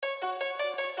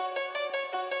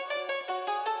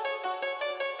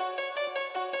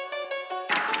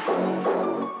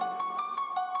I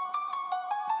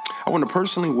want to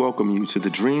personally welcome you to the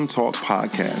Dream Talk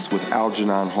podcast with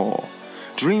Algernon Hall.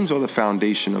 Dreams are the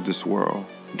foundation of this world.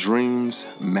 Dreams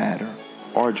matter.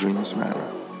 Our dreams matter.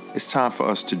 It's time for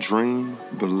us to dream,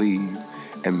 believe,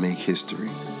 and make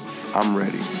history. I'm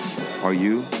ready. Are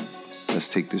you?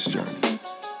 Let's take this journey.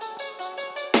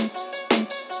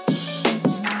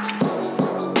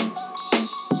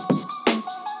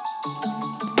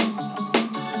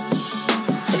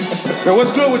 Man,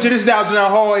 what's good with you? This is Algernon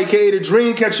Hall, a.k.a. the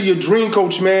Dream Catcher, your dream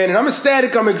coach, man. And I'm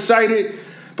ecstatic, I'm excited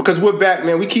because we're back,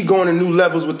 man. We keep going to new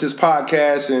levels with this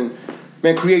podcast. And,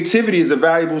 man, creativity is a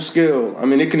valuable skill. I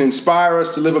mean, it can inspire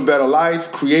us to live a better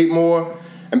life, create more,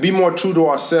 and be more true to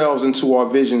ourselves and to our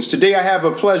visions. Today, I have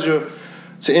a pleasure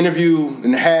to interview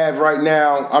and have right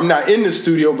now. I'm not in the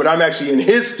studio, but I'm actually in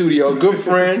his studio. A good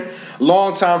friend,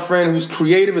 longtime friend who's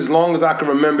creative as long as I can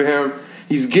remember him.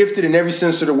 He's gifted in every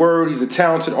sense of the word. He's a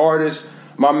talented artist.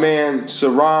 My man,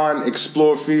 Saran,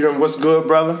 Explore Freedom. What's good,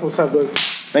 brother? What's up, buddy?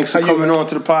 Thanks for coming on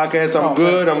to the podcast. I'm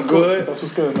good. Man, I'm good. That's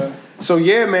what's good, man. So,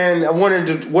 yeah, man,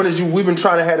 we've been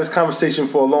trying to have this conversation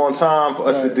for a long time for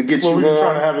us to get you on. We've been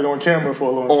trying to have it on camera for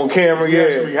a long time. On camera, we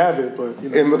actually have it, but, you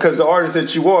know. And because the artist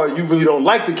that you are, you really don't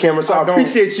like the camera, so I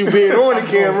appreciate you being on the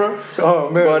camera. Oh,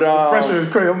 man, but, the pressure is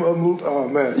crazy. Oh,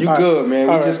 man. You good, man.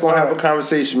 We're just going to have a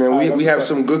conversation, man. We have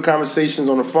some good conversations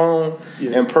on the phone,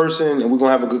 in person, and we're going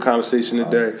to have a good conversation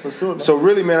today. Let's do it, man. So,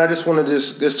 really, man, I just want to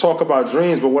just talk about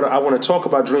dreams, but what I want to talk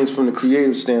about dreams from the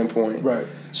creative standpoint. Right.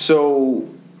 So,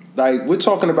 like, we're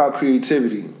talking about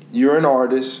creativity. You're an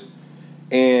artist,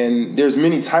 and there's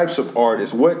many types of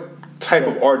artists. What type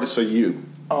of artist are you?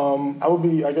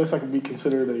 I guess I could be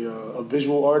considered a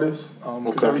visual artist,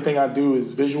 because everything I do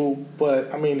is visual.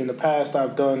 But, I mean, in the past,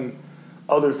 I've done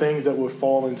other things that would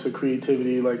fall into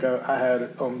creativity. Like, I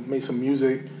had made some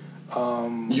music.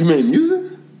 You made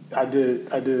music? I did.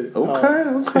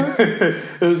 Okay.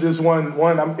 It was just one.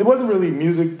 It wasn't really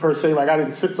music per se. Like, I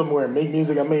didn't sit somewhere and make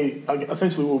music. I made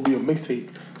essentially what would be a mixtape.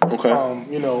 Okay.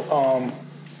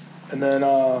 And then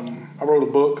I wrote a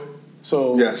book.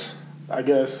 So yes. I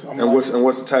guess. What's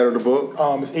the title of the book?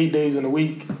 It's 8 Days in a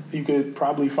Week. You could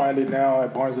probably find it now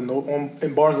at Barnes and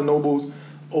Nobles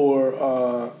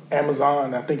or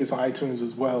Amazon. I think it's on iTunes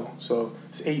as well. So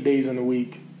it's 8 Days in a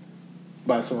Week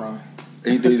by Saran.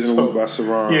 8 Days in a Week by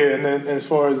Saran. Yeah, and then as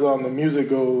far as the music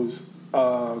goes,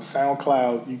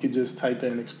 SoundCloud, you could just type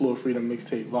in Explore Freedom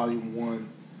Mixtape Volume 1,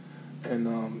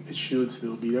 and it should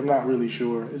still be. I'm not really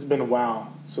sure. It's been a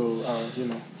while, so,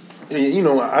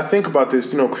 I think about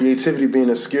this, creativity being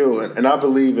a skill, and I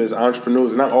believe as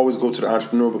entrepreneurs, and I always go to the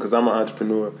entrepreneur because I'm an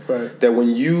entrepreneur, right, that when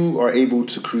you are able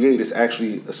to create, it's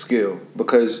actually a skill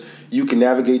because you can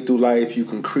navigate through life, you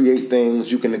can create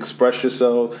things, you can express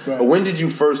yourself. Right. But when did you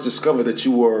first discover that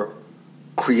you were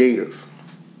creative?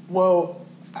 Well,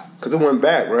 because it went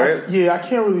back, right? I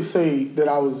can't really say that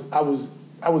I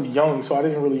was young, so I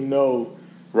didn't really know,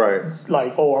 right?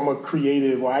 Like, I'm a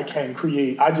creative or I can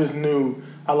create. I just knew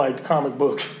I liked comic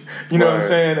books, you know what I'm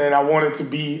saying? And I wanted to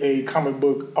be a comic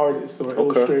book artist or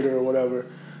illustrator or whatever.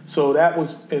 So that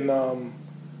was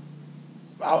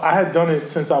I had done it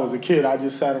since I was a kid. I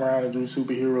just sat around and drew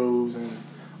superheroes and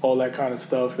all that kind of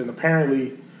stuff. And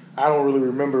apparently, I don't really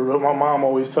remember, but my mom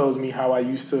always tells me how I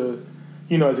used to,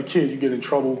 as a kid, you get in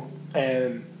trouble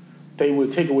and they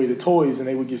would take away the toys and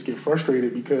they would just get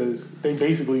frustrated because they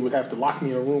basically would have to lock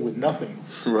me in a room with nothing.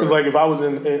 Because, like, if I was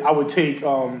I would take...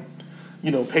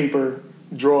 paper,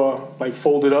 draw, like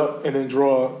fold it up and then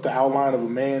draw the outline of a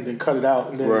man, then cut it out.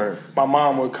 And then my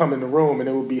mom would come in the room and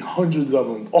there would be hundreds of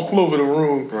them all over the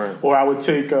room. Right. Or I would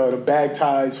take the bag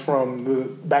ties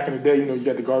from back in the day, you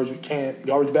got the garbage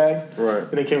bags. Right.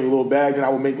 And they came with little bags and I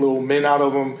would make little men out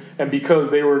of them. And because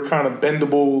they were kind of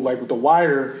bendable, like with the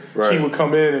wire, she would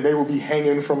come in and they would be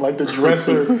hanging from like the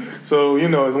dresser. So,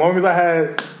 as long as I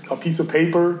had a piece of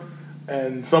paper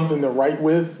and something to write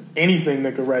with, anything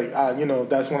that could write,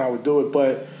 that's when I would do it.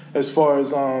 But as far as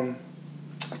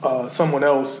someone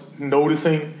else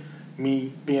noticing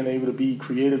me being able to be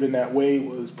creative in that way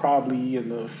was probably in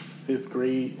the 5th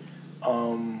grade.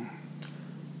 I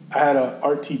had an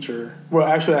art teacher. Well,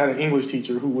 actually, I had an English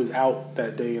teacher who was out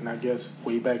that day, and I guess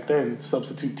way back then,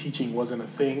 substitute teaching wasn't a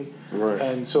thing. Right.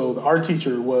 And so the art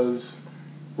teacher was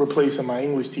replacing my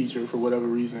English teacher for whatever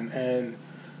reason, and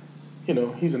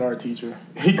he's an art teacher.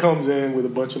 He comes in with a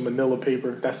bunch of manila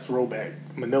paper. That's throwback.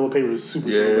 Manila paper is super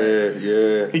throwback.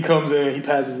 Yeah. He comes in, he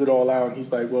passes it all out, and he's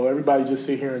like, well, everybody just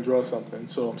sit here and draw something.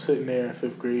 So I'm sitting there in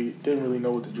 5th grade, didn't really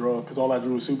know what to draw because all I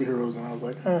drew was superheroes, and I was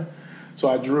like, So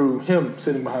I drew him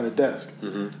sitting behind the desk.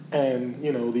 Mm-hmm. And,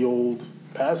 the old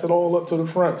pass it all up to the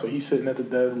front. So he's sitting at the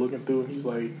desk looking through, and he's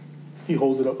like, he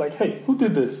holds it up like, hey, who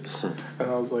did this? And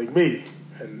I was like, me.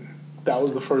 And that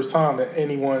was the first time that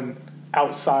anyone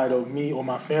outside of me or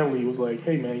my family was like,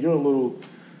 hey, man, you're a little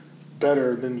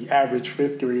better than the average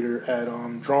fifth grader at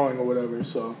drawing or whatever.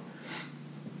 So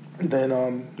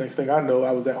then next thing I know,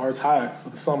 I was at Arts High for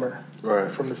the summer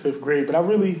from the fifth grade. But I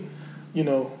really,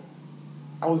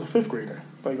 I was a fifth grader.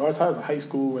 Like, Arts High is a high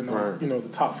school, and, the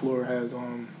top floor has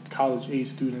college-age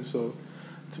students. So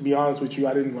to be honest with you,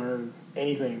 I didn't learn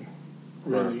anything,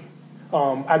 really.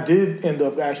 Right. I did end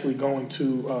up actually going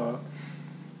to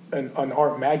an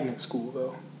art magnet school,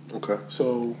 though. Okay.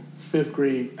 So fifth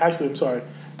grade, actually, I'm sorry,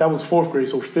 that was fourth grade.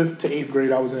 So fifth to eighth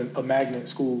grade, I was in a magnet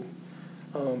school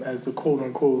as the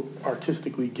quote-unquote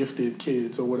artistically gifted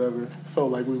kids or whatever. Felt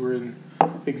like we were in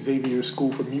Xavier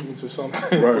School for Mutants or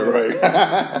something. Right.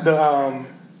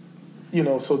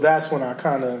 So that's when I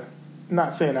kind of,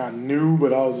 not saying I knew,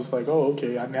 but I was just like, oh,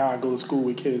 okay, now I go to school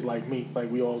with kids like me. Like,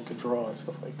 we all could draw and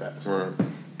stuff like that. So.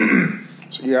 Right.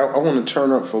 So, yeah, I want to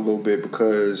turn up for a little bit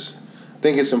because I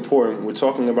think it's important. We're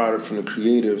talking about it from the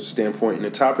creative standpoint, and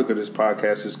the topic of this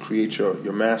podcast is create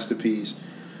your masterpiece.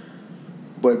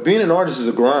 But being an artist is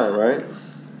a grind, right?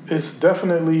 It's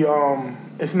definitely,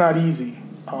 it's not easy.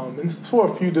 And it's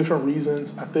for a few different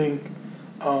reasons. I think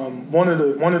one of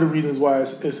the reasons why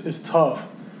it's tough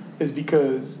is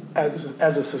because as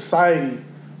a society,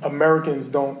 Americans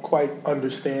don't quite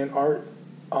understand art,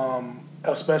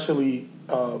 especially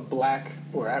Black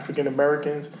or African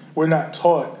Americans. We're not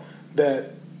taught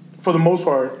that, for the most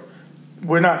part,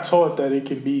 we're not taught that it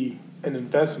can be an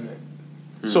investment.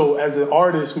 Mm. So as an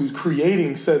artist who's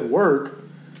creating said work,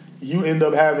 you end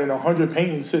up having 100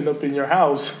 paintings sitting up in your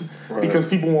house because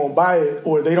people won't buy it,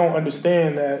 or they don't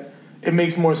understand that it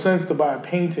makes more sense to buy a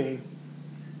painting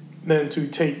than to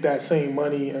take that same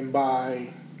money and buy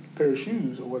a pair of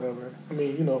shoes or whatever. I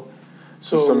mean,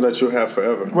 so it's something that you'll have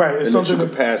forever. Right. It's and something that you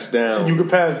can pass down. And you can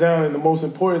pass down, and the most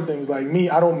important thing is, like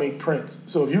me, I don't make prints.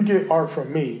 So if you get art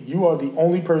from me, you are the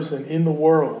only person in the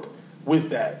world with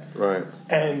that. Right.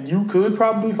 And you could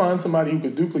probably find somebody who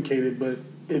could duplicate it, but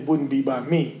it wouldn't be by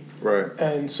me. Right.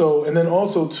 And then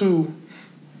also too,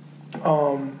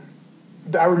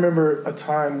 I remember a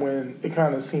time when it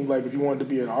kind of seemed like if you wanted to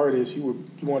be an artist, you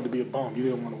wanted to be a bum. You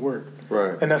didn't want to work.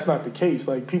 Right. And that's not the case.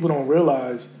 Like, people don't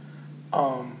realize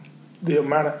the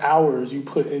amount of hours you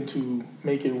put into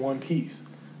making one piece.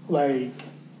 Like,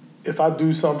 if I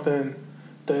do something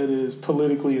that is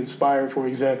politically inspired, for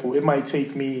example, it might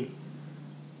take me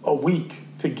a week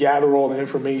to gather all the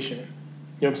information.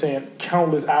 You know what I'm saying?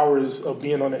 Countless hours of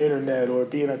being on the internet or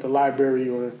being at the library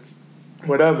or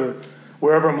whatever,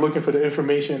 wherever I'm looking for the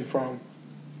information from.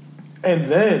 And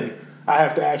then I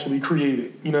have to actually create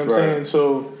it. You know what I'm saying?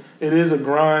 So it is a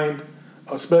grind,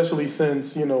 especially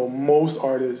since, most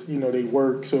artists, they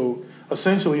work. So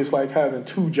essentially it's like having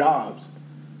two jobs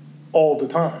all the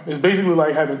time. It's basically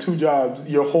like having two jobs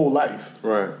your whole life.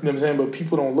 Right. You know what I'm saying? But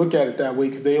people don't look at it that way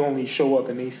because they only show up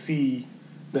and they see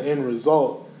the end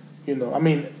result. I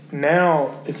mean,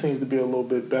 now it seems to be a little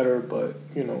bit better, but,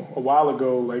 a while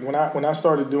ago, like when I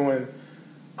started doing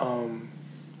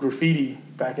graffiti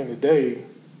back in the day,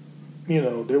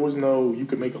 there was no, you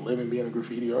could make a living being a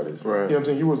graffiti artist. Right. You know what I'm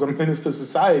saying? You was a menace to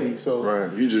society. So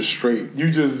right. You just straight.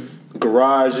 You just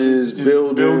garages,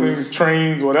 buildings,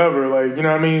 trains, whatever. Like, you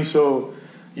know what I mean? So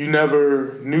you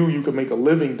never knew you could make a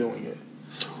living doing it.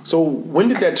 So when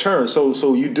did that turn?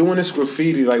 So you doing this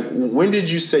graffiti, like, when did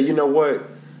you say, you know what?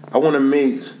 I want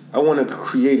to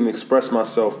create and express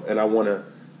myself, and I want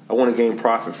to gain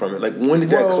profit from it. Like, when did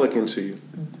that click into you?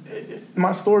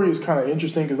 My story is kind of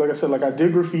interesting because, like I said, like, I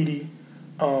did graffiti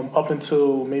up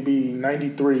until maybe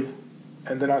 93,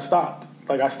 and then I stopped.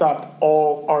 Like, I stopped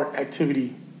all art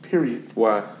activity, period.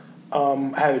 Why?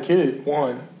 I had a kid,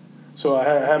 one. So I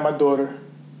had my daughter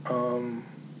in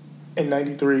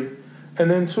 93. And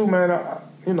then two, man,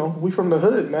 we from the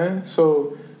hood, man.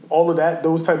 So all of that,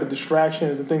 those type of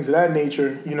distractions and things of that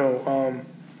nature,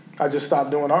 I just stopped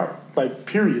doing art, like,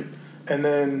 period. And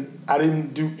then I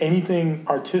didn't do anything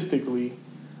artistically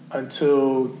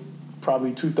until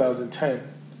probably 2010.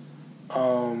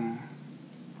 And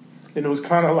it was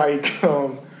kind of like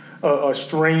a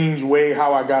strange way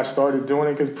how I got started doing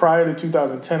it, because prior to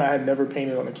 2010, I had never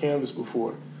painted on a canvas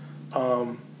before.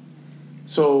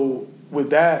 So with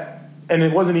that, and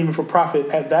it wasn't even for profit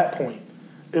at that point.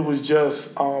 It was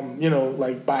just,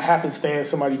 like, by happenstance,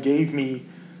 somebody gave me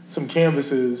some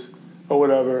canvases or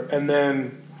whatever, and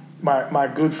then my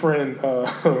good friend,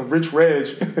 Rich Reg,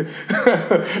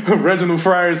 Reginald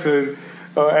Frierson,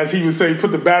 as he would say,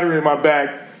 put the battery in my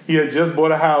back. He had just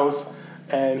bought a house,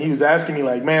 And he was asking me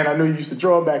like, man, I know you used to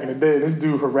draw back in the day. And this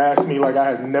dude harassed me like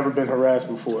I had never been harassed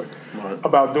before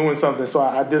about doing something. So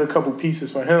I did a couple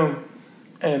pieces for him.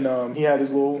 And he had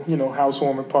his little,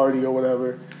 housewarming party or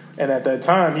whatever. And at that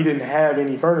time, he didn't have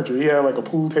any furniture. He had like a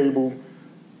pool table,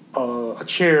 a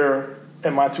chair,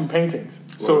 and my 2 paintings.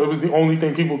 So it was the only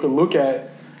thing people could look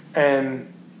at. And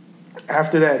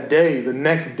after that day, the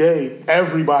next day,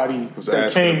 everybody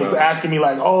that came was asking me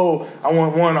like, oh, I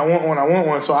want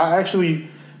one. So I actually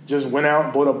just went out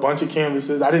and bought a bunch of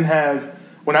canvases.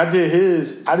 When I did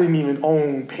his, I didn't even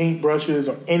own paint brushes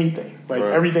or anything. Like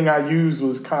everything I used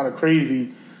was kind of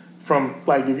crazy from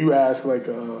like, if you ask like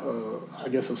I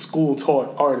guess a school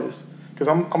taught artist, because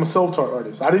I'm a self-taught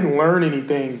artist. I didn't learn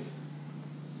anything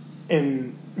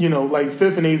in, like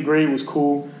 5th and 8th grade was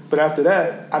cool. But after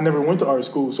that, I never went to art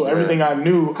school. So everything I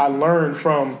knew, I learned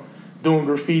from doing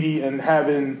graffiti and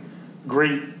having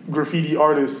great graffiti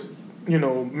artists,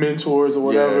 mentors or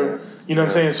whatever. Yeah. You know what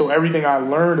I'm saying? So everything I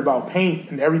learned about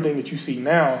paint and everything that you see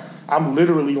now, I'm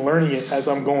literally learning it as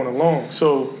I'm going along.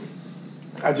 So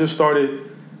I just started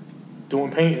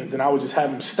doing paintings, and I would just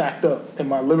have them stacked up in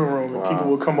my living room, and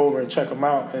people would come over and check them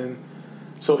out. And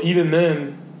so even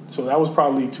then, so that was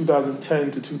probably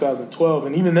 2010 to 2012,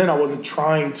 and even then I wasn't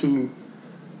trying to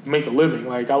make a living.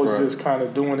 Like I was just kind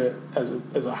of doing it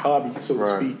as a hobby, so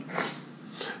to speak.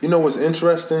 You know what's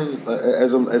interesting?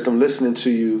 As I'm listening to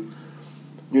you,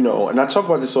 and I talk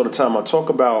about this all the time. I talk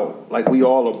about like we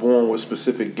all are born with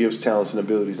specific gifts, talents, and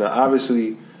abilities. Now,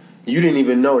 obviously, you didn't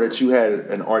even know that you had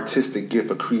an artistic gift,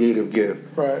 a creative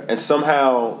gift, right? And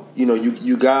somehow,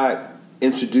 you got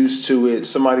introduced to it.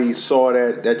 Somebody saw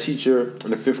that teacher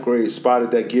in the 5th grade spotted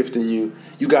that gift in you.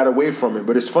 You got away from it.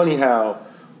 But it's funny how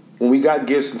when we got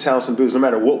gifts and talents and abilities, no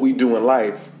matter what we do in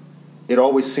life, it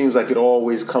always seems like it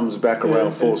always comes back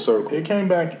around full circle. It came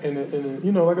back in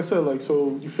like I said, like,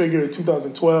 so you figure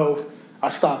 2012, I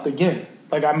stopped again.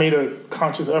 Like I made a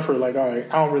conscious effort, like, all right,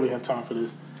 I don't really have time for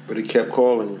this. But it kept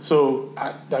calling you. So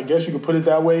I guess you could put it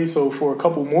that way. So for a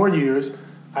couple more years,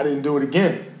 I didn't do it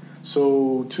again.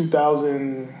 So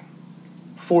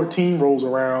 2014 rolls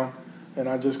around, and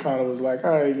I just kind of was like,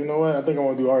 all right, you know what? I think I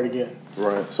want to do art again.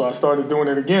 Right. So I started doing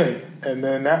it again, and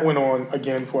then that went on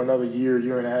again for another year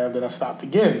and a half. Then I stopped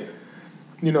again.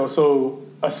 So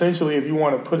essentially, if you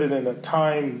want to put it in a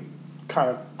time kind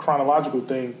of chronological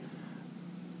thing,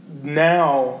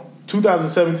 now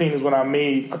 2017 is when I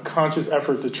made a conscious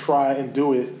effort to try and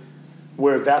do it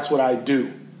where that's what I do. Right.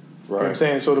 You know what I'm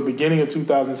saying? So the beginning of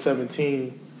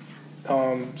 2017,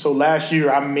 so last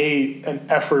year I made an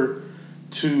effort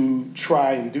to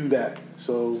try and do that.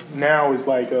 So now it's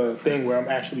like a thing where I'm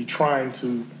actually trying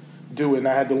to do it. And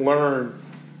I had to learn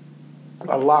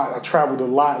a lot. I traveled a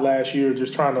lot last year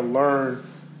just trying to learn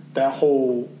that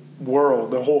whole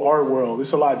world, the whole art world.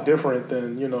 It's a lot different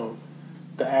than,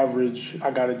 the average,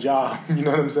 I got a job. You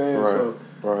know what I'm saying? Right,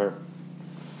 right.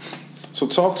 So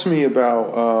talk to me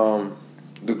about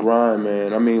the grind,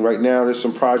 man. I mean, right now there's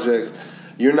some projects.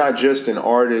 You're not just an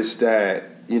artist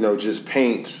that, just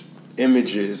paints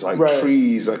images like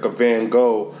trees, like a Van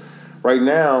Gogh. Right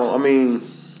now, I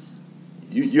mean,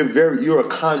 you're a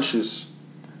conscious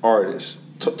artist.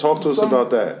 Talk to us about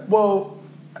that. Well,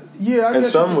 yeah. And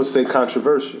some would say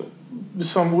controversial.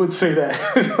 Some would say that.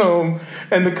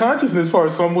 And the consciousness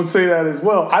part, some would say that as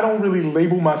well. I don't really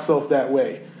label myself that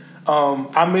way.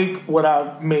 I make what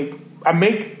I make. I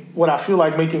make what I feel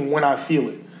like making when I feel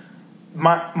it.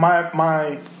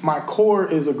 My core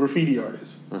is a graffiti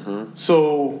artist. Mm-hmm.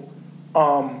 So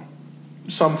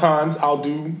sometimes I'll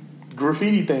do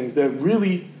graffiti things that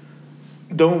really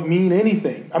don't mean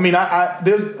anything. I mean,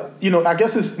 there's I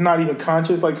guess it's not even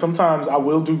conscious. Like sometimes I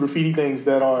will do graffiti things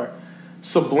that are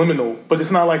subliminal, but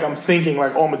it's not like I'm thinking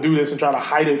like, oh, I'm gonna do this and try to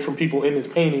hide it from people in this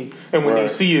painting. And when they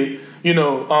see it,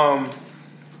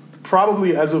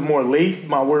 probably as of more late,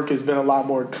 my work has been a lot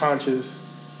more conscious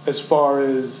as far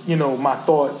as, my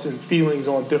thoughts and feelings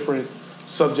on different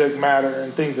subject matter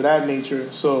and things of that nature.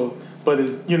 So, but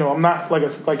it's, I'm not, like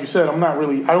you said, I'm not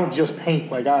really, I don't just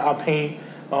paint. Like I paint,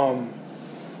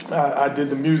 I did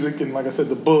the music and like I said,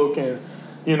 the book, and,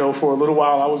 for a little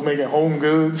while I was making home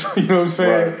goods, you know what I'm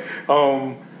saying?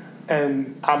 Right.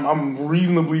 And I'm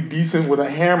reasonably decent with a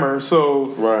hammer, so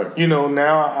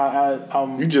now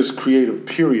I'm. You just creative,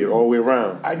 period, all the way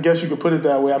around. I guess you could put it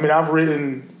that way. I mean, I've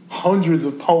written hundreds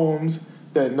of poems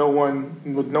that no one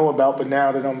would know about, but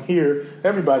now that I'm here,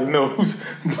 everybody knows.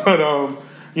 But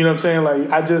you know what I'm saying?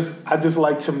 Like I just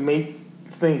like to make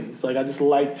things. Like I just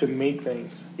like to make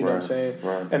things. You know what I'm saying?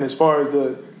 Right. And as far as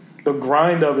the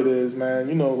grind of it is,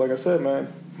 man, like I said,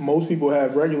 man, most people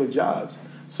have regular jobs.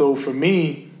 So for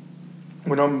me,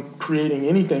 when I'm creating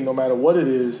anything, no matter what it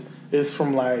is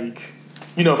from like,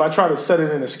 if I try to set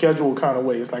it in a schedule kind of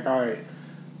way, it's like, all right,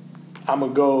 I'm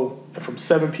going to go from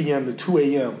 7 p.m. to 2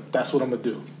 a.m. That's what I'm going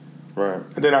to do. Right.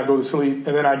 And then I go to sleep,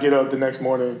 and then I get up the next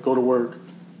morning, go to work,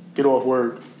 get off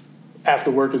work.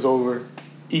 After work is over,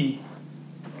 eat,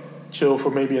 chill for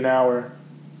maybe an hour,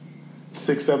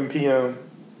 6, 7 p.m.,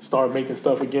 start making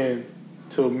stuff again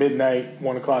till midnight,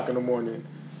 1 o'clock in the morning.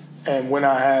 And when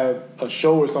I have a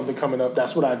show or something coming up,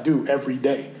 that's what I do every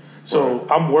day. So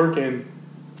right. I'm working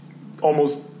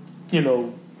almost,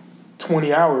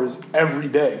 20 hours every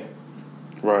day.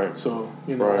 Right. So,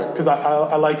 because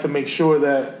I like to make sure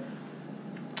that,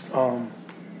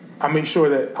 I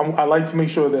like to make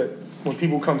sure that when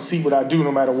people come see what I do,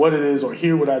 no matter what it is, or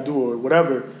hear what I do or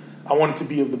whatever, I want it to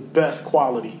be of the best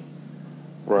quality.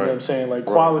 Right. You know what I'm saying? Like,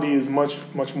 quality is much,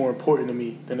 much more important to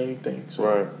me than anything. So.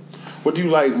 Right. What do you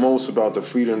like most about the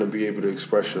freedom to be able to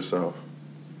express yourself?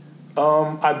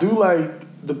 I do like,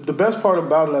 the best part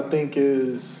about it, I think,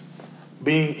 is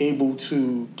being able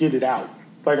to get it out.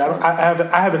 Like, I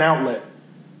have an outlet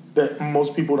that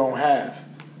most people don't have.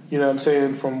 You know what I'm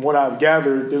saying? From what I've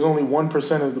gathered, there's only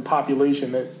 1% of the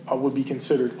population that would be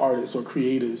considered artists or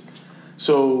creatives.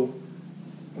 So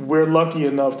we're lucky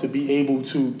enough to be able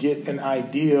to get an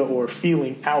idea or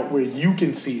feeling out where you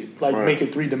can see it, like make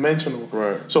it three-dimensional.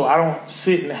 Right. So I don't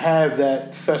sit and have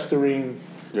that festering,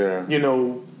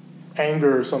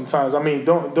 anger sometimes. I mean,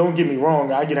 don't get me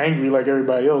wrong. I get angry like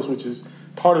everybody else, which is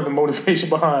part of the motivation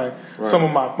behind some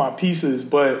of my pieces.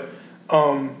 But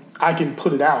I can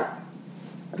put it out.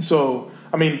 So,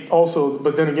 I mean, also,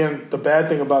 but then again, the bad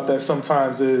thing about that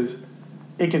sometimes is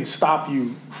it can stop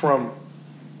you from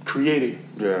creating.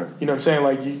 Yeah. You know what I'm saying?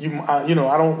 Like,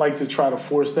 I don't like to try to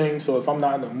force things. So if I'm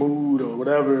not in the mood or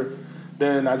whatever,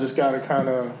 then I just got to kind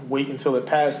of wait until it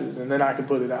passes, and then I can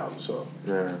put it out. So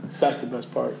that's the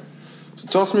best part. So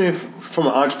talk to me from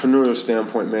an entrepreneurial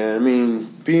standpoint, man. I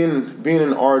mean, being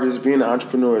an artist, being an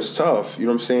entrepreneur is tough. You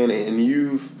know what I'm saying? And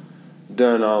you've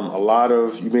done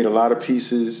you made a lot of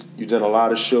pieces. You've done a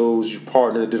lot of shows. You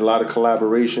partnered, did a lot of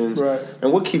collaborations. Right.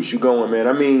 And what keeps you going, man?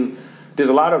 I mean, there's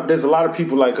a lot of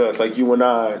people like us, like you and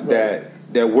I,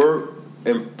 that work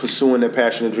and pursuing their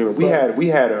passion and dream. We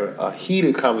had a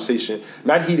heated conversation,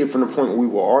 not heated from the point where we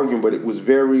were arguing, but it was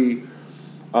very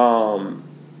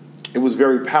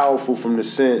powerful from the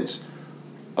sense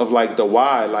of like the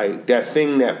why, like that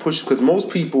thing that pushes. Because most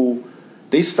people,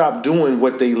 they stop doing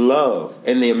what they love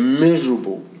and they're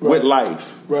miserable with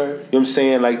life. Right. You know what I'm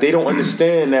saying? Like, they don't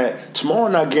understand that tomorrow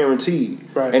not guaranteed.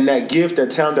 Right. And that gift, that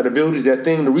talent, that ability, that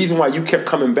thing, the reason why you kept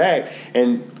coming back,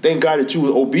 and thank God that you were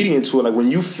obedient to it. Like,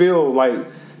 when you feel like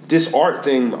this art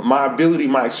thing, my ability,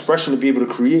 my expression to be able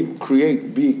to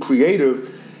be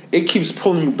creative, it keeps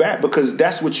pulling you back because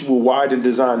that's what you were wired and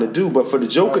designed to do. But for the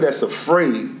joker that's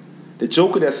afraid, the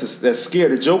joker that's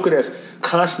scared, the joker that's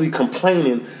constantly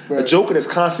complaining, a joker that's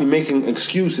constantly making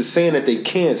excuses, saying that they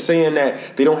can't, saying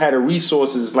that they don't have the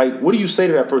resources, like, what do you say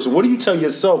to that person? What do you tell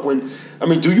yourself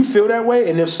do you feel that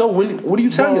way? And if so, what do you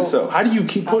tell yourself? How do you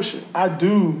keep pushing? I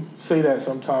do say that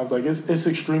sometimes. Like, it's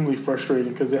extremely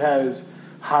frustrating because it has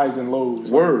highs and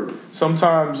lows. Word. Like,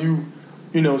 sometimes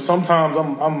sometimes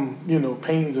I'm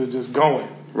pains are just going.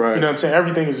 Right. You know what I'm saying?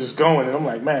 Everything is just going, and I'm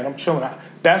like, man, I'm chilling.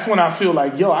 That's when I feel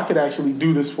like, I could actually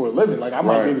do this for a living. Like, I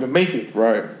might be able to make it.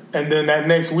 Right. And then that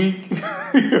next week, you know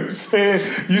what I'm saying?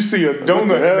 You see a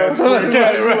donut that's like,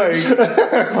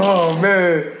 oh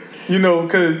man,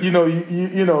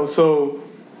 because so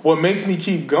what makes me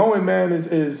keep going, man,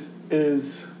 is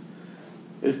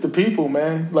the people,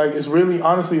 man. Like, it's really,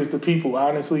 honestly, it's the people.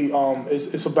 Honestly,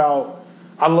 it's about,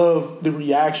 I love the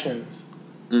reactions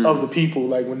of the people,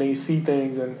 like when they see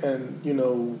things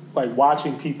and like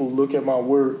watching people look at my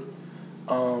work,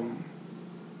 or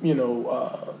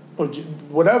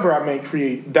whatever I may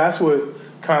create. That's what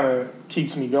kind of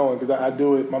keeps me going because I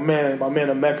do it. My man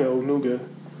Emeka Onuga,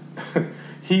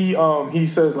 he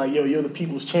says like, yo, you're the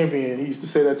people's champion. He used to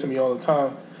say that to me all the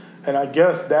time, and I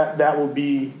guess that would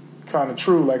be kind of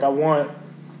true. Like, I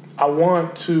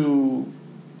want to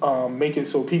make it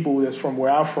so people that's from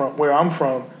where I'm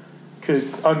from could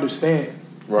understand.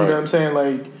 Right. You know what I'm saying?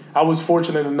 Like, I was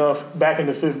fortunate enough back in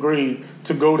the 5th grade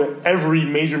to go to every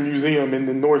major museum in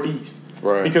the Northeast.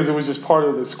 Right. Because it was just part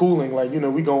of the schooling. Like,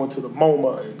 we go into the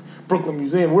MoMA and Brooklyn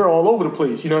Museum. We're all over the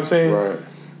place. You know what I'm saying? Right.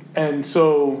 And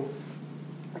so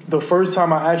the first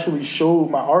time I actually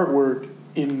showed my artwork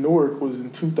in Newark was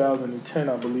in 2010,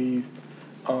 I believe.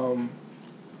 The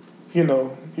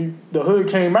hood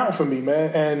came out for me,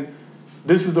 man. And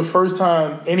this is the first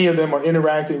time any of them are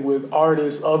interacting with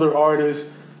artists, other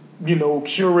artists,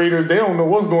 curators. They don't know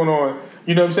what's going on.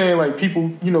 You know what I'm saying? Like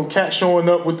people, cats showing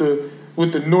up with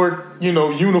the North,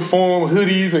 uniform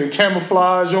hoodies and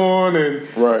camouflage on and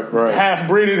right. half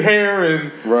braided hair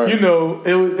and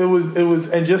it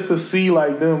was and just to see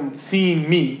like them seeing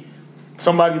me,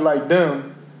 somebody like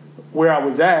them, where I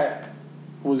was at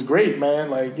was great, man.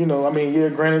 Like,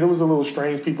 granted it was a little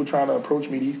strange, people trying to approach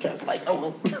me, these cats like,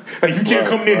 no. Like you can't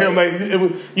come near him, like it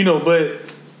was,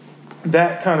 but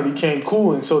that kind of became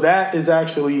cool. And so that is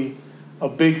actually a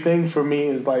big thing for me,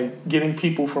 is like getting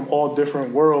people from all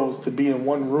different worlds to be in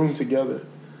one room together.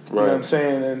 Right. You know what I'm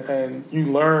saying? And you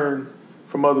learn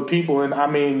from other people. And I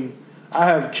mean, I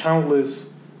have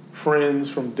countless friends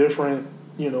from different,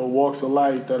 walks of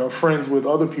life that are friends with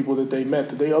other people that they met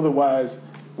that they otherwise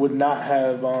would not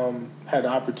have had the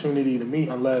opportunity to meet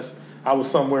unless I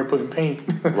was somewhere putting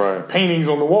paintings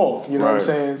on the wall. You know what I'm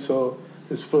saying? So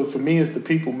it's for me, it's the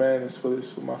people, man. It's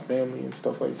for my family and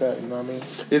stuff like that. You know what I mean?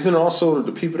 Isn't it also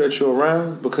the people that you're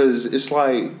around? Because it's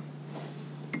like,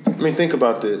 I mean, think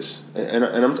about this, and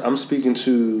I'm speaking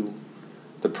to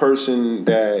the person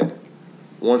that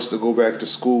wants to go back to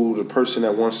school, the person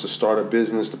that wants to start a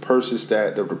business, the person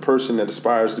that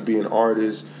aspires to be an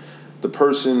artist, the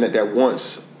person that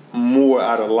wants more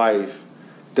out of life.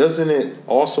 Doesn't it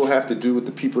also have to do with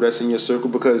the people that's in your circle?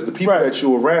 Because the people that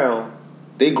you're around,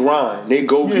 they grind, they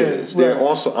go-getters. They're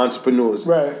also entrepreneurs.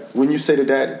 Right. When you say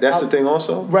that's the thing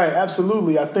also? Right,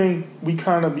 absolutely. I think we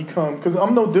kind of become, because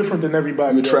I'm no different than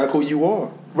everybody else. You track who you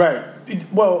are. Right.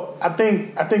 Well, I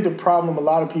think the problem a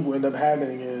lot of people end up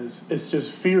having is it's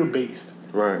just fear-based.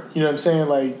 Right. You know what I'm saying?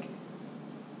 Like,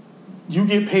 you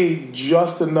get paid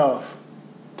just enough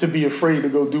to be afraid to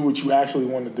go do what you actually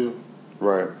want to do.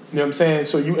 Right. You know what I'm saying?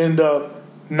 So you end up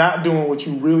not doing what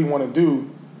you really want to do,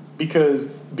 because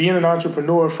being an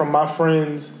entrepreneur, from my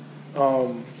friends,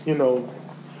 my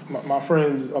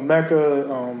friends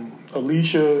Emeka,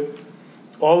 Alicia,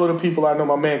 all of the people I know,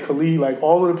 my man Khalid, like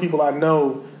all of the people I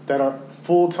know that are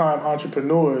full-time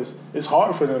entrepreneurs, it's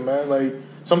hard for them, man. Like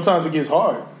sometimes it gets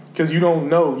hard because you don't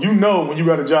know. You know when you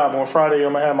got a job on Friday,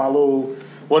 I'm going to have my little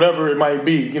whatever it might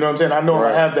be. You know what I'm saying? I know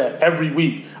I have that every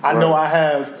week. I know I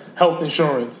have health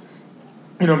insurance.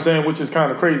 You know what I'm saying? Which is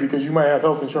kind of crazy because you might have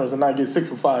health insurance and not get sick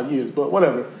for 5 years, but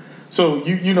whatever. So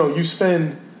you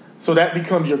spend, so that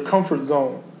becomes your comfort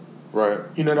zone. Right.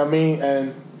 You know what I mean?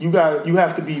 And you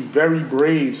have to be very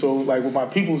brave. So like with my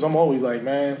peoples, I'm always like,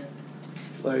 man,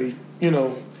 like,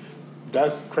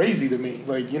 that's crazy to me.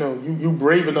 Like, you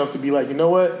brave enough to be like, you know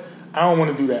what? I don't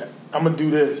want to do that. I'm going to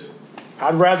do this.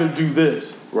 I'd rather do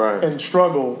this and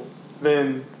struggle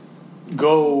than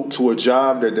go to a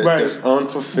job that's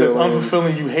unfulfilling. That's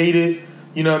unfulfilling. You hate it.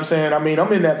 You know what I'm saying? I mean,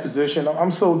 I'm in that position.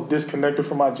 I'm so disconnected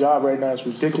from my job right now. It's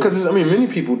ridiculous. Because, many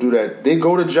people do that. They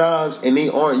go to jobs and they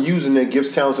aren't using their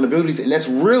gifts, talents, and abilities. And that's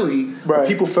really what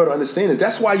people fail to understand is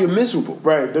that's why you're miserable.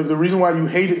 Right. The reason why you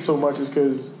hate it so much is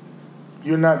because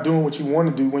you're not doing what you want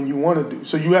to do when you want to do.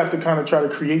 So you have to kind of try to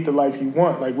create the life you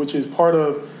want, like, which is part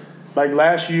of, like,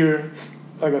 last year,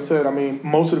 like I said,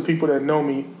 most of the people that know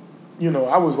me,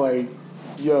 I was like,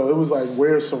 it was like,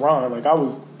 where's Saran? Like, I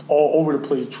was all over the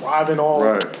place, driving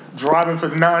for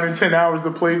 9 and 10 hours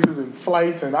to places and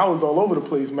flights, and I was all over the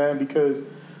place, man, because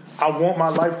I want my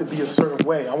life to be a certain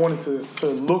way. I want it to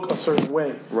look a certain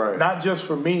way. Right. Not just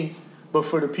for me, but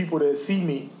for the people that see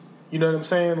me. You know what I'm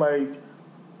saying? Like,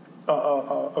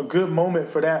 a good moment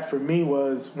for that for me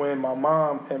was when my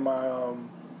mom and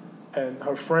and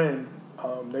her friend,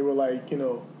 they were like,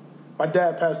 my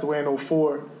dad passed away in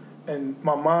 2004, and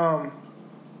my mom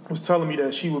was telling me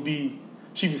that she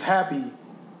was happy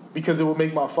because it would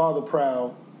make my father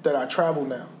proud that I travel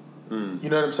now. You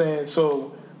know what I'm saying?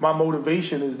 So my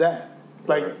motivation is that.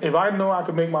 Like, if I know I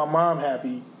could make my mom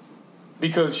happy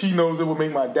because she knows it will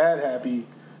make my dad happy,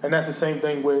 and that's the same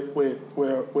thing with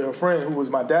a friend who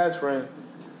was my dad's friend,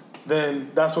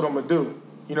 then that's what I'm going to do.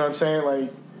 You know what I'm saying?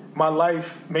 Like, my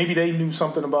life, maybe they knew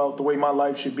something about the way my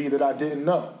life should be that I didn't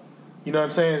know. You know what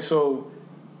I'm saying? So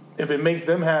if it makes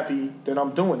them happy, then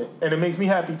I'm doing it. And it makes me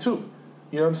happy too.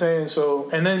 You know what I'm saying? So,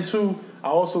 and then too, I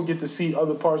also get to see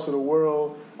other parts of the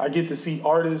world. I get to see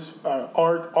artists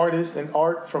and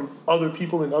art from other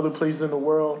people in other places in the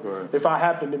world. Right. If I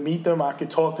happen to meet them, I could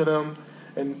talk to them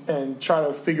and try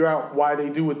to figure out why they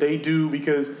do what they do.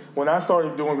 Because when I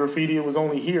started doing graffiti, it was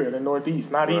only here in the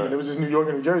Northeast. Not even. It was just New York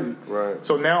and New Jersey. Right.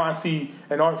 So now I see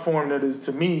an art form that is,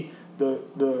 to me,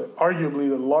 the arguably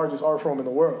the largest art form in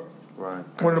the world. Right.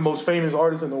 One of the most famous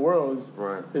artists in the world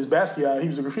is Basquiat. He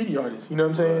was a graffiti artist. You know what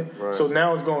I'm saying? Right. So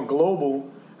now it's going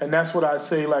global, and that's what I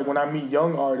say. Like, when I meet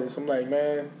young artists, I'm like,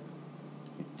 man,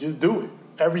 just do it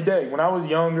every day. When I was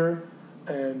younger,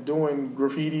 and doing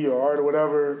graffiti or art or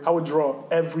whatever, I would draw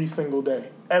every single day,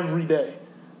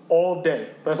 all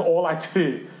day. That's all I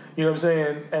did. You know what I'm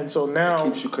saying? And so now...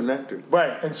 It keeps you connected.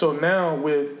 Right. And so now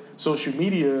with social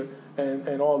media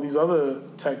and all these other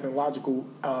technological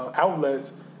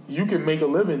outlets, you can make a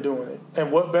living doing it.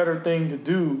 And what better thing to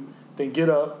do than get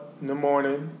up in the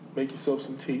morning, make yourself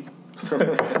some tea,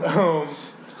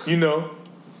 you know,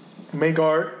 make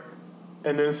art,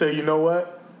 and then say, you know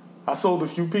what? I sold a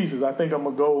few pieces. I think I'm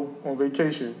going to go on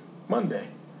vacation Monday.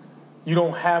 You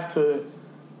don't have to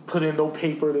put in no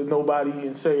paper to nobody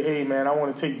and say, hey, man, I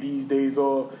want to take these days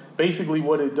off. Basically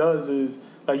what it does is,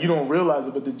 like, you don't realize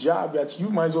it, but the job got you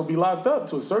might as well be locked up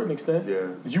to a certain extent.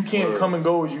 Yeah. You can't come and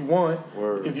go as you want.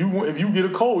 Word. If you get a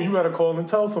cold, you got to call and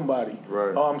tell somebody.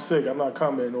 Right. Oh, I'm sick, I'm not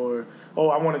coming. Or, oh,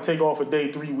 I want to take off a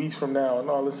day 3 weeks from now. And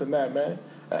all this and that, man.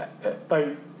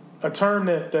 Like, a term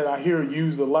that I hear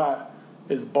used a lot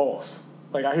is boss.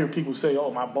 Like, I hear people say,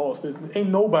 oh, my boss. Ain't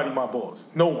nobody my boss.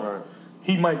 No one. Right.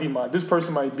 He might be this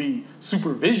person might be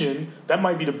supervision. That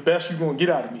might be the best you're going to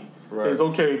get out of me. Right. Is,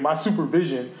 okay, my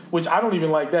supervision, which I don't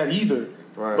even like that either.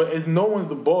 Right. But no one's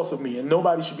the boss of me, and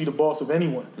nobody should be the boss of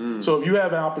anyone. So if you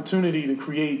have an opportunity to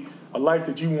create a life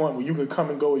that you want where you can come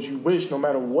and go as you wish, no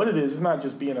matter what it is, it's not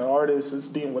just being an artist, it's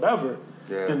being whatever,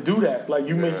 then do that. Like,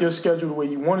 you make your schedule the way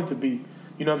you want it to be.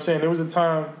 You know what I'm saying? There was a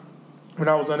time when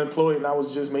I was unemployed and I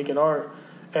was just making art,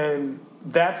 and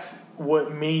that's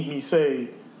what made me say,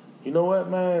 you know what,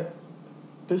 man,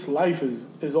 this life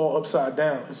is all upside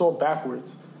down. It's all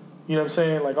backwards. You know what I'm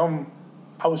saying? Like,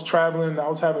 I was traveling, I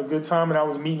was having a good time, and I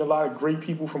was meeting a lot of great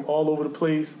people from all over the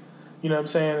place. You know what I'm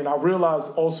saying? And I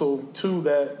realized also, too,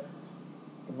 that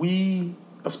we,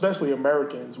 especially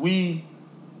Americans, we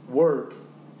work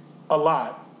a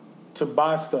lot to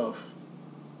buy stuff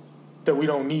that we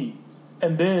don't need.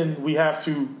 And then we have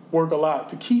to work a lot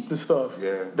to keep the stuff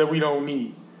that we don't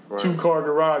need. Right. 2-car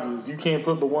garages. You can't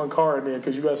put but one car in there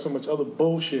because you got so much other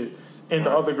bullshit in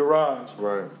the other garage.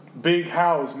 Right. Big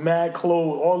house, mad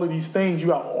clothes, all of these things. You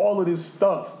got all of this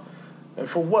stuff. And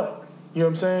for what? You know what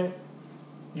I'm saying?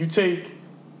 You take,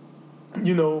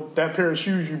 you know, that pair of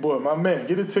shoes you bought. My man,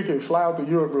 get a ticket, fly out to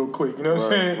Europe real quick. You know what I'm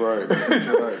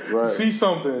saying? Right. See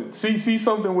something. See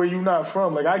something where you're not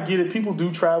from. Like, I get it. People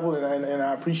do travel, and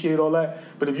I appreciate all that.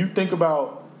 But if you think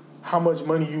about how much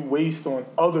money you waste on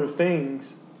other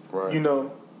things, you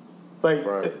know, like,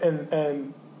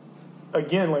 and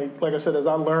again, like I said, as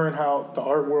I learn how the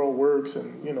art world works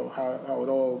and, you know, how it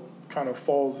all kind of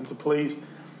falls into place,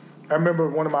 I remember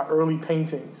one of my early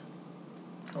paintings,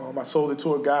 I sold it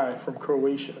to a guy from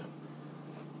Croatia.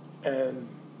 And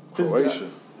this guy,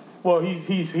 well,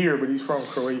 he's here, but he's from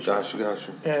Croatia.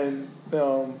 Gotcha. And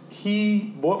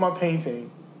he bought my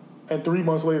painting, and 3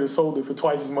 months later sold it for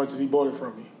twice as much as he bought it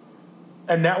from me.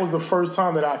 And that was the first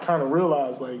time that I kind of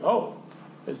realized, like, oh,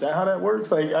 is that how that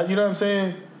works? Like, you know what I'm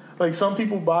saying? Like, some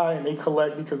people buy and they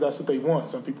collect because that's what they want.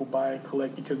 Some people buy and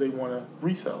collect because they want to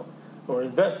resell or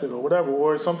invest it or whatever.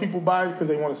 Or some people buy because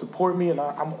they want to support me, and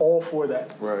I'm all for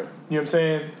that. Right. You know what I'm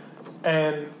saying?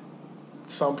 And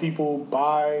some people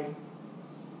buy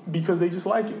because they just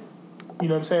like it. You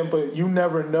know what I'm saying? But you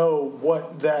never know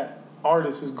what that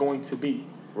artist is going to be.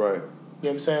 Right. You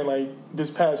know what I'm saying? Like,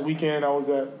 this past weekend,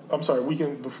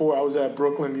 weekend before, I was at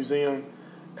Brooklyn Museum,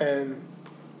 and,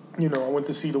 you know, I went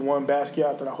to see the one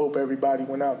Basquiat that I hope everybody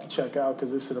went out to check out,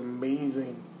 because it's an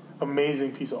amazing,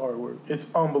 amazing piece of artwork. It's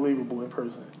unbelievable in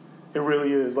person. It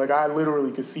really is. Like, I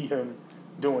literally could see him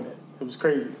doing it. It was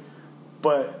crazy.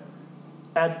 But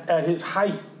at his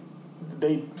height,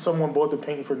 someone bought the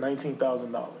painting for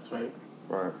 $19,000, right?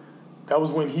 Right. That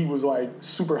was when he was, like,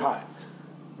 super hot.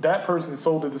 That person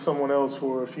sold it to someone else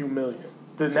for a few million.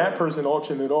 Then that person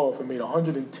auctioned it off and made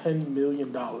 $110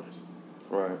 million.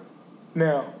 Right.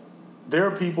 Now, there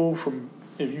are people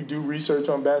if you do research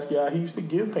on Basquiat, he used to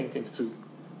give paintings to.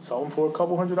 Sell them for a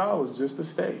couple $100 just to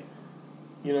stay.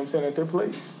 You know what I'm saying? At their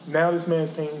place. Now this man's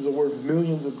paintings are worth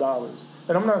millions of dollars.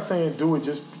 And I'm not saying do it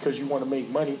just because you want to make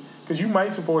money, because you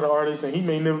might support an artist and he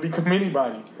may never become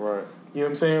anybody. Right. You know what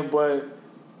I'm saying? But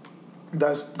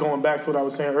that's going back to what I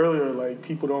was saying earlier. Like,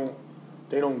 people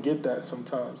don't get that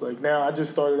sometimes. Like, now I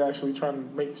just started actually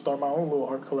trying to start my own little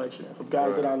art collection of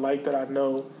guys that I like, that I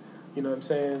know. You know what I'm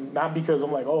saying? Not because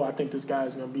I'm like, oh, I think this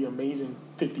guy's going to be amazing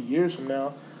 50 years from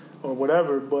now or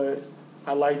whatever, but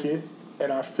I like it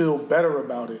and I feel better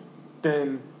about it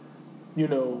than, you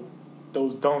know,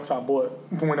 those dunks I bought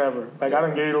whenever. Like, I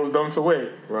done gave those dunks away.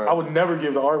 Right. I would never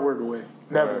give the artwork away.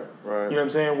 Never. Right. You know what I'm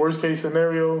saying? Worst case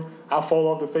scenario, I'll fall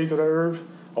off the face of the earth.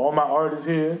 All my art is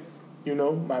here. You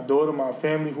know, my daughter, my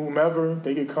family, whomever,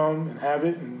 they could come and have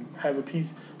it and have a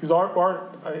piece. Because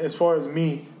art, as far as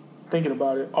me, thinking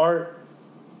about it, art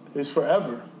is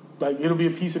forever. Like, it'll be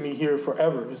a piece of me here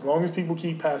forever. As long as people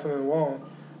keep passing it along,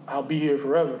 I'll be here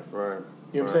forever. Right. You know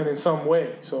what I'm saying? In some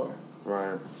way. So.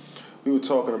 Right. We were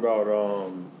talking about,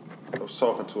 I was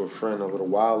talking to a friend a little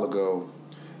while ago,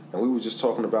 and we were just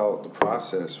talking about the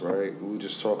process, right? We were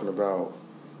just talking about,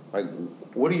 like,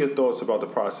 what are your thoughts about the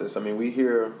process? I mean, we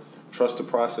hear trust the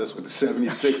process with the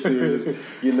 76ers,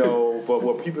 you know, but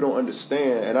what people don't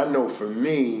understand, and I know for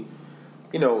me,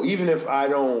 you know, even if I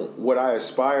don't, what I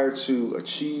aspire to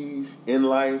achieve in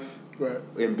life, right,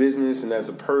 in business and as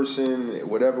a person,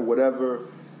 whatever,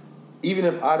 even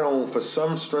if I don't, for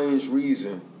some strange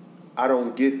reason, I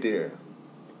don't get there,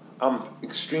 I'm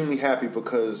extremely happy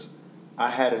because I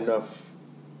had enough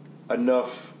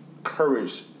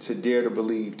courage to dare to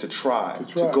believe, to try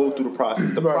to go through the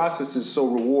process. The process is so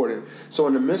rewarding. So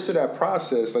in the midst of that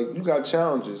process, like, you got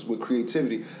challenges with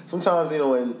creativity. Sometimes, you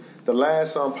know, in the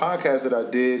last podcast that I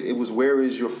did, it was where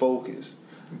is your focus?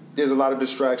 There's a lot of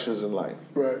distractions in life.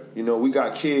 Right. You know, we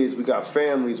got kids, we got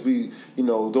families, you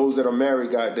know, those that are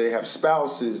married, they have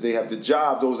spouses, they have the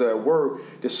job, those that are at work.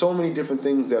 There's so many different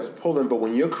things that's pulling, but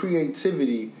when your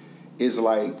creativity is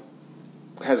like,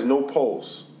 has no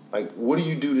pulse, like, what do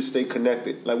you do to stay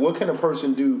connected? Like, what can a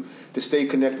person do to stay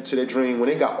connected to their dream when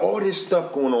they got all this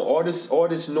stuff going on, all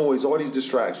this noise, all these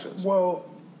distractions? Well,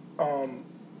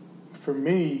 for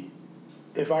me,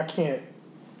 if I can't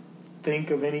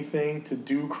think of anything to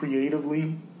do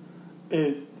creatively,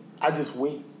 I just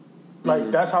wait. Like,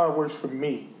 that's how it works for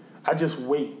me. I just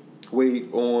wait. Wait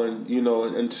on, you know,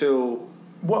 until...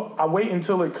 Well, I wait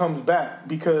until it comes back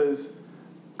because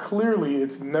clearly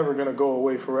it's never going to go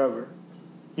away forever.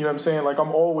 You know what I'm saying? Like,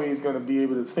 I'm always going to be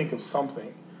able to think of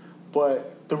something.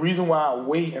 But the reason why I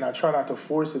wait and I try not to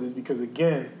force it is because,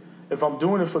 again, if I'm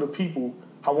doing it for the people,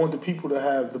 I want the people to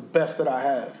have the best that I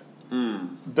have. The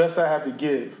best I have to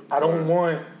give. I don't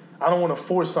want to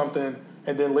force something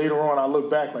and then later on I look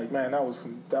back like, man, that was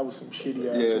some shitty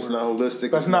ass work. It's not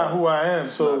holistic. That's not who I am.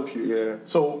 So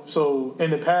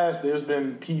in the past there's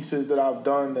been pieces that I've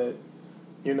done that,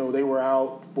 you know, they were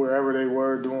out wherever they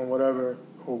were doing whatever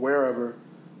or wherever.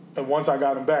 And once I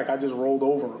got them back, I just rolled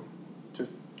over them.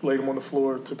 Just laid them on the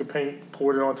floor, took the paint,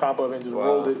 poured it on top of it, and just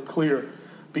rolled it clear.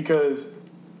 Because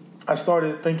I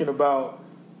started thinking about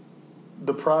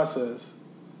the process,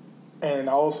 and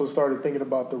I also started thinking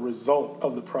about the result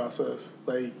of the process.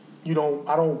 Like, I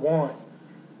don't want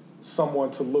someone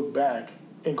to look back,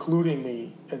 including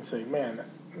me, and say, man,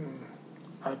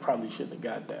 I probably shouldn't have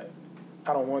got that.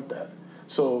 I don't want that.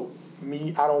 So...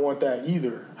 me, I don't want that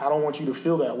either. I don't want you to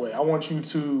feel that way. I want you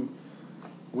to,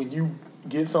 when you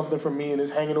get something from me and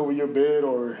it's hanging over your bed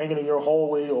or hanging in your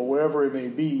hallway or wherever it may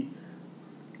be,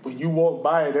 when you walk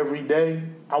by it every day,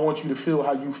 I want you to feel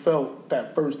how you felt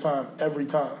that first time, every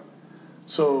time.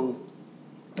 So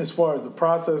as far as the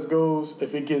process goes,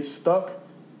 if it gets stuck,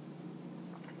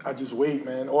 I just wait,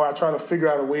 man. Or I try to figure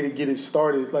out a way to get it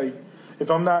started. Like, if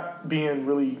I'm not being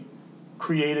really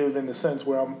creative in the sense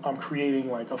where I'm creating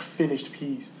like a finished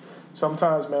piece,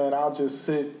 sometimes, man, I'll just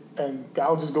sit and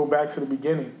I'll just go back to the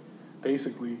beginning,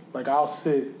 basically. Like, I'll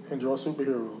sit and draw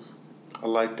superheroes. I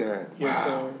like that. You know what I'm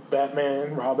saying?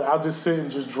 Batman, Robin. I'll just sit and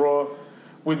just draw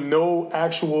with no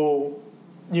actual,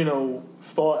 you know,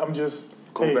 thought. I'm just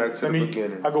back to the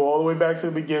beginning. I go all the way back to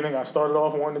the beginning. I started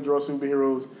off wanting to draw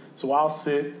superheroes, so I'll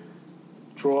sit,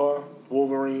 draw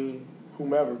Wolverine,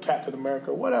 whomever, Captain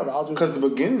America, whatever. I'll just, because the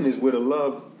beginning is where the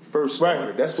love first started.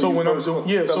 Right. That's what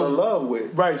you fell in love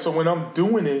with. Right. So when I'm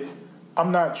doing it,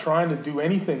 I'm not trying to do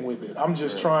anything with it. I'm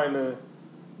just trying to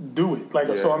do it. Like,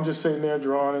 so I'm just sitting there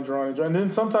drawing. And then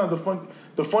sometimes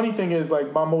the funny thing is,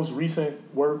 like, my most recent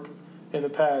work in the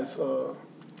past,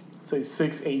 say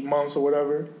 6-8 months or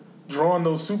whatever, drawing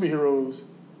those superheroes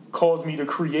caused me to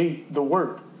create the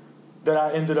work that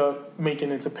I ended up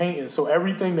making into painting. So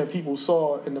everything that people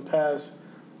saw in the past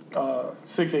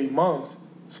 6-8 months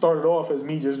started off as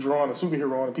me just drawing a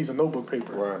superhero on a piece of notebook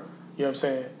paper. Right. You know what I'm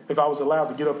saying? If I was allowed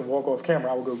to get up and walk off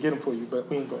camera, I would go get them for you, but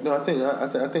we ain't going. No, I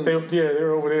think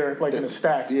they're over there like in a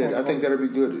stack. Yeah, I think that'd be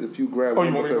good if you grab one. Oh,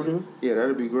 you want me to go get them? Yeah,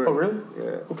 that'd be great. Oh, really?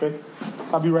 Yeah. Okay.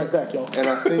 I'll be right back, y'all. And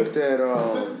I think that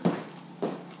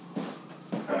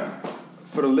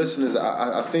for the listeners,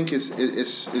 I think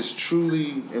it's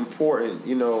truly important.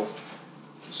 You know,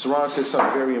 Saran said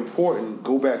something very important.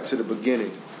 Go back to the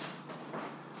beginning.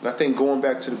 And I think going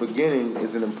back to the beginning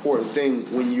is an important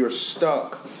thing when you're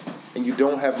stuck and you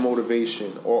don't have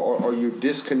motivation or you're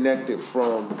disconnected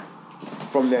from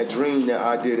that dream, that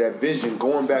idea, that vision.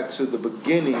 Going back to the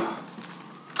beginning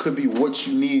could be what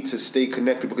you need to stay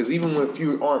connected. Because even if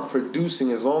you aren't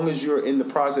producing, as long as you're in the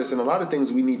process, and a lot of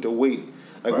things we need to wait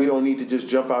Like, we don't need to just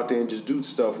jump out there and just do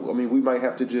stuff. I mean, we might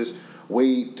have to just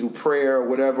wade through prayer or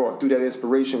whatever, or through that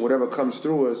inspiration, whatever comes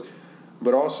through us.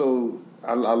 But also,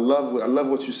 I love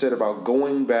what you said about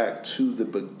going back to the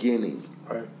beginning.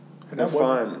 Right. And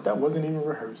that wasn't even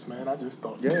rehearsed, man. I just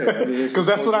thought, yeah, because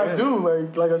that's what I do.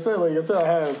 Like I said, I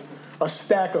have a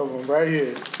stack of them right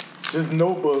here, just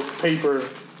notebook, paper,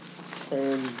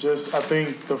 and just I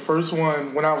think the first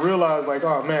one when I realized like,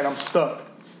 oh man, I'm stuck,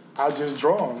 I just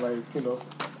draw them, like, you know,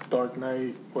 Dark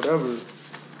Knight, whatever,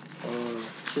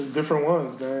 just different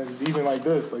ones, man. It's even like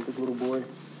this little boy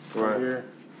right here.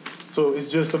 So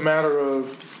it's just a matter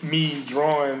of me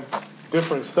drawing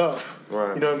different stuff.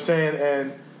 Right. You know what I'm saying?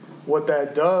 And what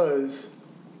that does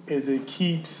is it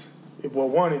keeps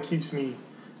me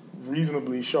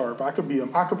reasonably sharp.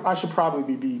 I should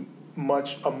probably be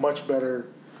a much better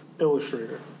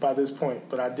illustrator by this point,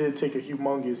 but I did take a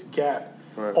humongous gap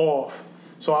off.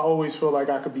 So I always feel like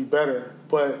I could be better.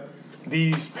 But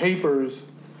these papers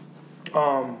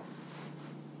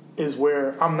is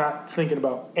where I'm not thinking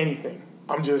about anything.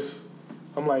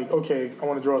 I'm like, okay, I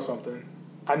want to draw something.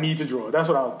 I need to draw. That's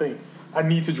what I'll think. I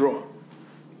need to draw.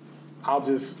 I'll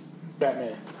just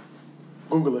Batman.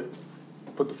 Google it.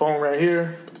 Put the phone right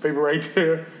here, put the paper right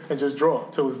there, and just draw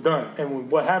till it's done.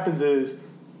 And what happens is,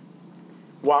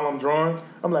 while I'm drawing,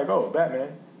 I'm like, oh,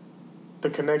 Batman. The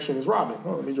connection is Robin.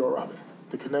 Oh, let me draw Robin.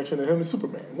 The connection to him is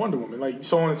Superman, Wonder Woman, like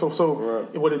so on and so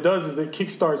forth. What it does is it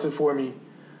kickstarts it for me.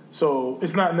 So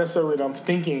it's not necessarily that I'm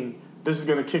thinking this is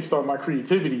going to kickstart my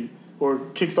creativity or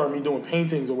kickstart me doing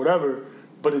paintings or whatever,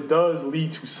 but it does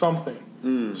lead to something.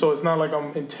 So it's not like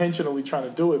I'm intentionally trying to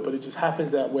do it, but it just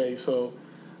happens that way. So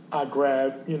I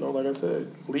grab, like I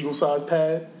said, legal size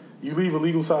pad. You leave a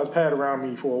legal size pad around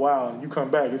me for a while, and you come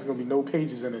back, it's going to be no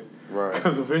pages in it. Right.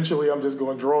 Because eventually I'm just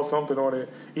going to draw something on it,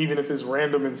 even if it's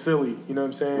random and silly. You know what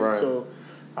I'm saying? Right. So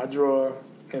I draw,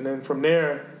 and then from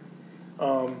there,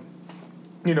 I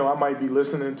might be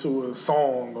listening to a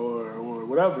song or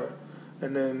whatever,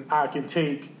 and then I can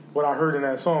take what I heard in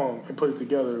that song and put it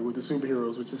together with the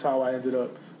superheroes, which is how I ended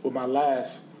up with my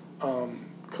last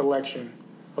collection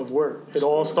of work. It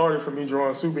all started from me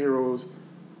drawing superheroes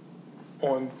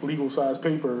on legal size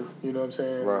paper, you know what I'm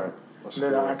saying? Right. And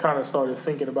then I kind of started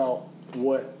thinking about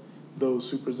what those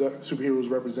superheroes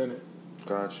represented.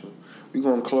 Gotcha. We're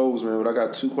going to close, man, but I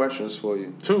got 2 questions for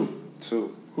you.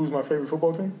 2? Who's my favorite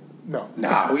football team? No.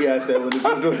 Nah, we asked that when we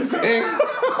do the thing.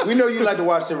 We know you like to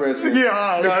watch the Redskins. Yeah,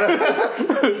 all right.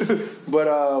 No.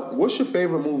 But what's your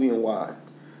favorite movie and why?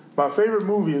 My favorite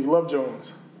movie is Love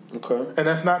Jones. Okay. And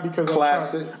that's not because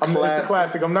classic. It's a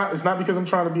classic. It's not because I'm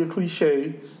trying to be a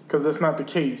cliche, because that's not the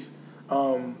case.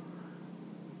 I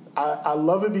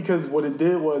love it because what it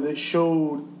did was it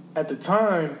showed at the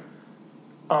time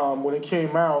when it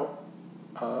came out,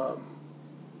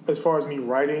 as far as me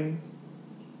writing,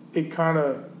 it kind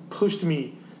of pushed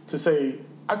me to say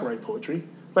I can write poetry.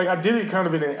 Like I did it kind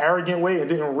of in an arrogant way and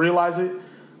didn't realize it.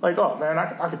 Like, oh man,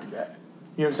 I could do that.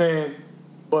 You know what I'm saying?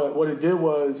 But what it did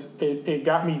was it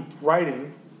got me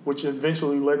writing, which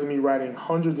eventually led to me writing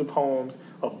hundreds of poems,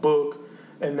 a book,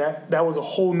 and that was a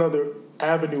whole nother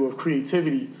avenue of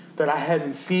creativity that I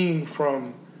hadn't seen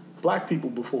from black people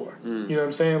before. You know what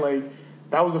I'm saying? Like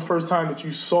that was the first time that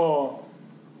you saw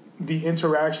the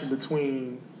interaction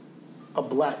between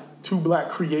two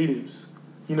black creatives.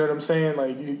 You know what I'm saying?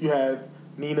 Like you had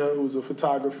Nina, who was a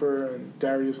photographer, and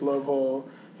Darius Lovehall.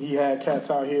 He had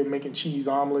cats out here making cheese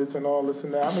omelets and all this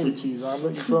and that. I made a cheese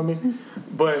omelet, you feel me?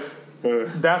 But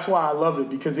that's why I love it,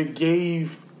 because it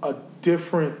gave a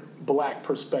different black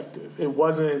perspective. It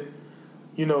wasn't,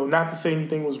 not to say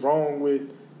anything was wrong with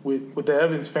the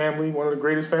Evans family, one of the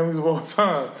greatest families of all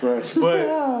time. Right.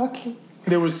 But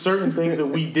there was certain things that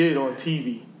we did on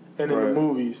TV and in the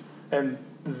movies. And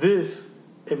this,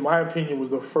 in my opinion,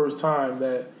 was the first time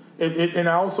that it and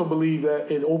I also believe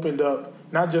that it opened up,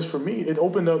 not just for me, it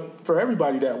opened up for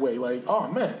everybody that way. Like, oh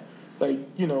man, like,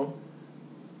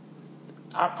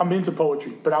 I'm into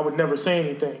poetry, but I would never say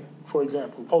anything, for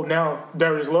example. Oh, now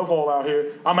Darius Lovehall out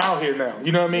here, I'm out here now.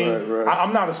 You know what I mean? Right.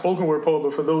 I'm not a spoken word poet,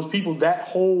 but for those people,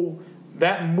 that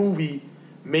movie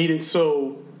made it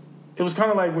so, it was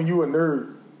kind of like when you were a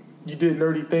nerd, you did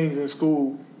nerdy things in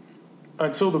school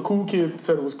until the cool kid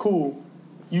said it was cool.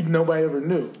 Nobody ever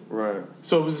knew. Right.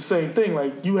 So it was the same thing.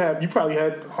 Like you probably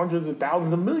had hundreds of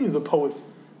thousands of millions of poets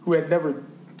who had never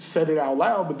said it out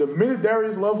loud. But the minute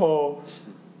Darius Lovehall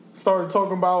started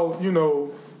talking about,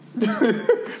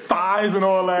 thighs and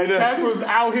all that, Cats was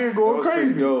out here going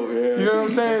crazy. Dope, yeah. You know what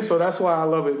I'm saying? So that's why I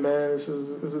love it, man. This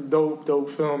is a dope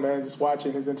film, man. Just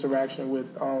watching his interaction with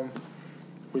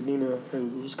Nina,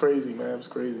 it was crazy, man. It was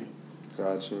crazy.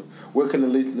 Gotcha. Where can the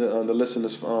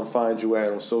listeners find you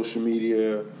at on social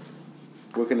media?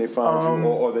 Where can they find you?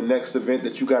 Or the next event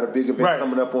that you got a big event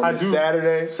coming up on this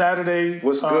Saturday? Saturday.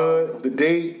 What's good? The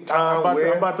date, time,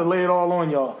 where? I'm about to lay it all on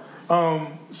y'all.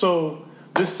 So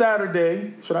this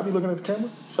Saturday, should I be looking at the camera?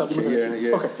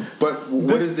 Yeah. Okay. But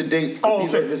what is the date?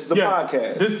 This is the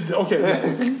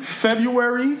podcast.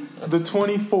 February the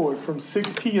 24th from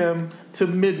 6 p.m. to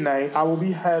midnight, I will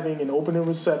be having an opening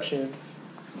reception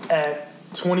at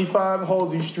 25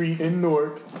 Halsey Street in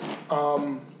Newark.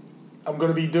 I'm going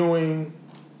to be doing...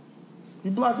 You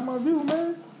blocking my view,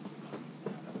 man.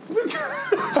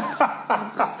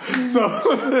 So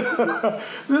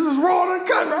this is raw and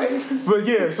uncut, right? But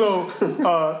yeah, so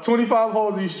 25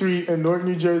 Halsey Street in Newark,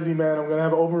 New Jersey, man. I'm gonna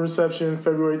have an open reception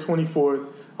February 24th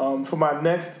for my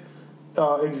next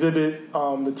exhibit.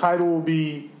 The title will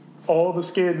be "All the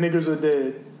Scared Niggers Are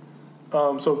Dead."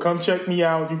 So come check me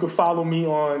out. You can follow me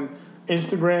on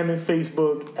Instagram and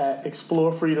Facebook at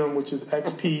Explore Freedom, which is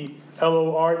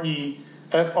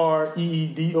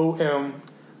XPLOREFREEDOM.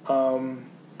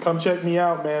 Come check me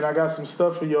out, man. I got some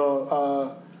stuff for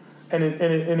y'all, and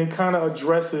it kind of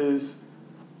addresses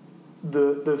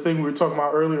the thing we were talking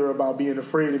about earlier about being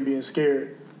afraid and being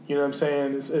scared. You know what I'm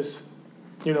saying? It's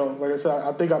like I said,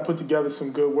 I think I put together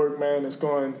some good work, man. It's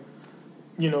going,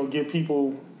 get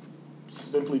people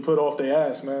simply put off their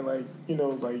ass, man. Like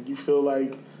you feel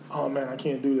like, oh man, I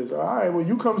can't do this. All right, well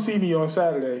you come see me on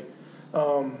Saturday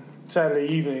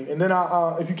evening, and then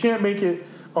if you can't make it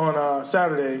on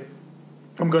Saturday,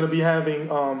 I'm going to be having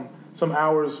some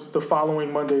hours the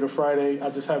following Monday to Friday. I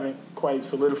just haven't quite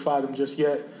solidified them just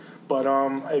yet. But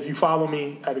if you follow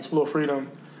me at Explore Freedom,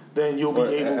 then you'll be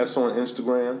able... That's on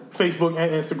Instagram? Facebook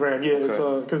and Instagram, yeah.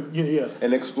 Okay. It's,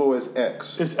 And Explore is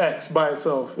X? It's X by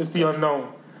itself. It's the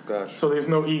unknown. Gotcha. So there's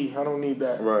no E. I don't need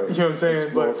that. Right. You know what I'm saying?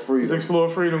 Explore Freedom. It's Explore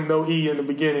Freedom, no E in the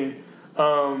beginning.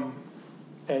 And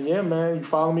yeah, man, you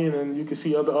follow me and then you can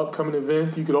see other upcoming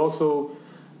events. You could also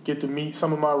get to meet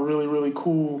some of my really, really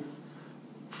cool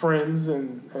friends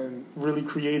and really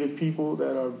creative people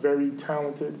that are very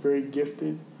talented, very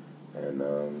gifted.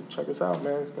 And check us out,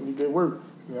 man. It's going to be good work.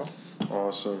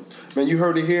 Awesome. Man, you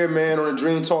heard it here, man, on the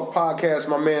Dream Talk podcast.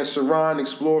 My man, Saran,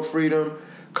 Explore Freedom.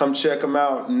 Come check him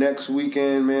out next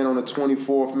weekend, man, on the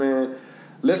 24th, man.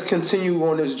 Let's continue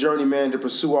on this journey, man, to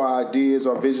pursue our ideas,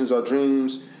 our visions, our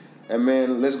dreams. And,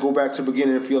 man, let's go back to the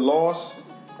beginning. If you're lost,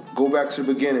 go back to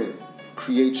the beginning.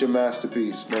 Create your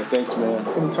masterpiece. Man, thanks, man.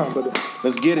 Anytime, brother.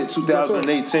 Let's get it,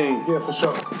 2018. Yeah, for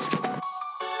sure.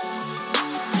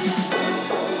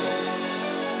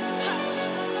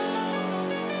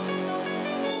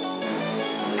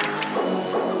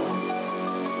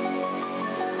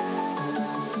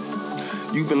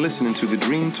 You've been listening to the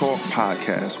Dream Talk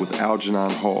podcast with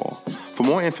Algernon Hall. For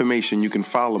more information, you can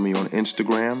follow me on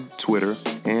Instagram, Twitter,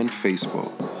 and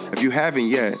Facebook. If you haven't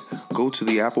yet, go to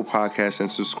the Apple Podcast and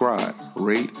subscribe,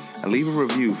 rate, and leave a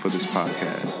review for this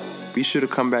podcast. Be sure to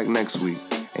come back next week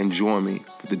and join me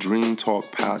for the Dream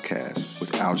Talk podcast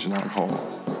with Algernon Hall,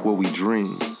 where we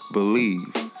dream,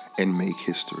 believe, and make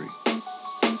history.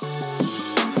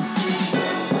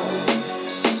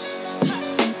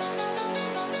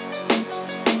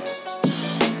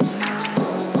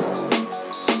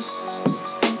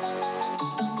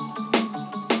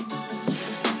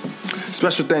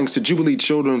 Special thanks to Jubilee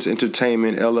Children's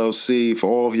Entertainment, LLC, for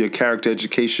all of your character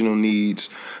educational needs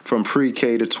from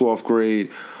pre-K to 12th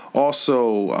grade.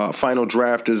 Also,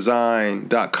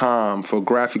 FinalDraftDesign.com for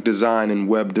graphic design and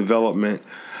web development.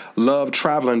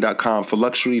 LoveTraveling.com for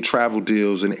luxury travel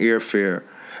deals and airfare.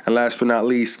 And last but not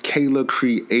least, Kayla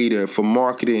Creator for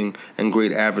marketing and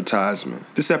great advertisement.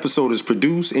 This episode is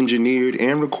produced, engineered,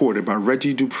 and recorded by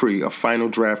Reggie Dupree of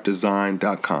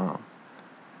FinalDraftDesign.com.